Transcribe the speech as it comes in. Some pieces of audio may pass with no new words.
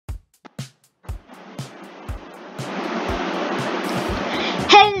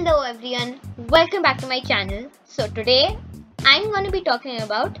Welcome back to my channel. So today I'm going to be talking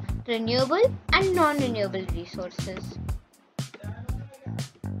about renewable and non-renewable resources.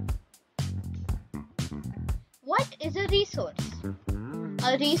 What is a resource?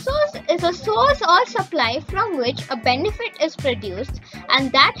 A resource is a source or supply from which a benefit is produced and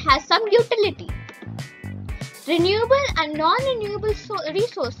that has some utility. Renewable and non-renewable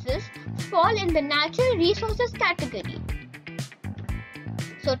resources fall in the natural resources category.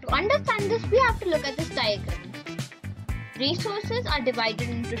 So to understand this, we have to look at this diagram. Resources are divided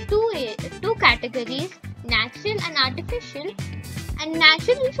into two categories, natural and artificial, and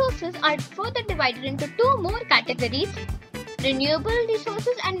natural resources are further divided into two more categories, renewable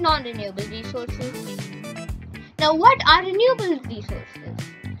resources and non-renewable resources. Now, what are renewable resources?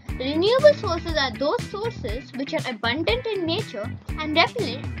 Renewable sources are those sources which are abundant in nature and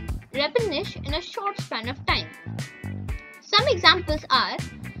replenish in a short span of time. Some examples are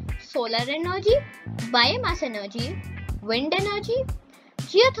solar energy, biomass energy, wind energy,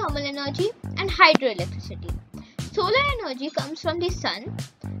 geothermal energy, and hydroelectricity. Solar energy comes from the sun,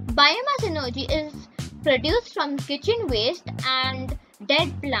 biomass energy is produced from kitchen waste and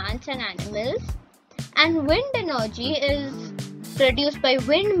dead plants and animals, and wind energy is produced by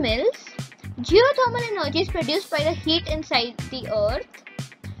windmills. Geothermal energy is produced by the heat inside the earth,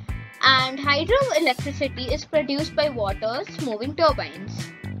 and hydroelectricity is produced by water's moving turbines.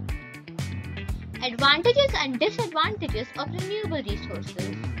 Advantages and disadvantages of renewable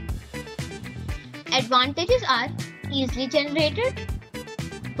resources. Advantages are easily generated,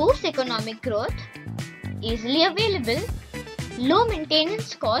 boost economic growth, easily available, low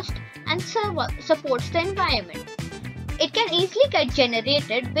maintenance cost, and supports the environment. It can easily get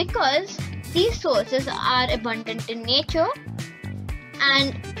generated because these sources are abundant in nature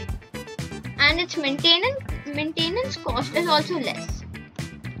and its maintenance cost is also less.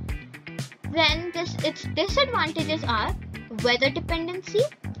 Then its disadvantages are weather dependency,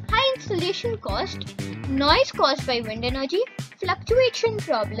 high installation cost, noise caused by wind energy, fluctuation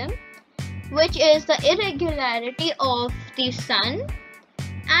problem, which is the irregularity of the sun,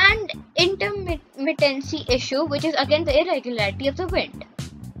 and intermittency issue, which is again the irregularity of the wind.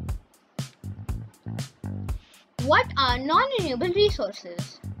 What are non-renewable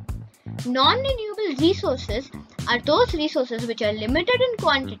resources? Non-renewable resources are those resources which are limited in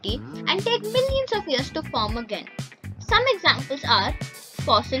quantity and take millions of years to form again. Some examples are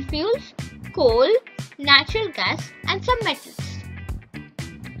fossil fuels, coal, natural gas, and some metals.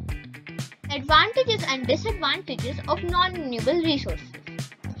 Advantages and disadvantages of non-renewable resources.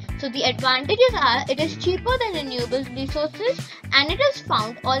 So the advantages are it is cheaper than renewable resources and it is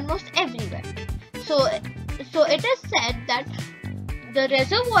found almost everywhere. So it is said that the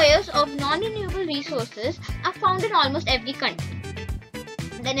reservoirs of non-renewable resources are found in almost every country.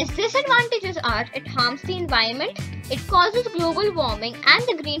 Then its disadvantages are it harms the environment, it causes global warming and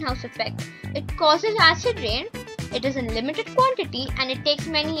the greenhouse effect, it causes acid rain, it is in limited quantity and it takes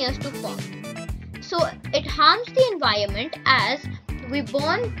many years to form. So it harms the environment as we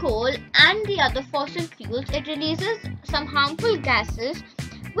burn coal and the other fossil fuels, it releases some harmful gases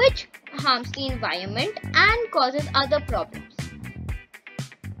which harms the environment and causes other problems.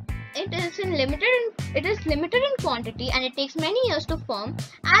 It is limited in quantity and it takes many years to form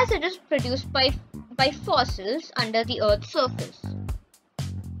as it is produced by fossils under the earth's surface.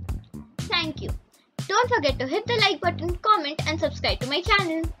 Thank you. Don't forget to hit the like button, comment and subscribe to my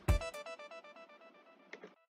channel.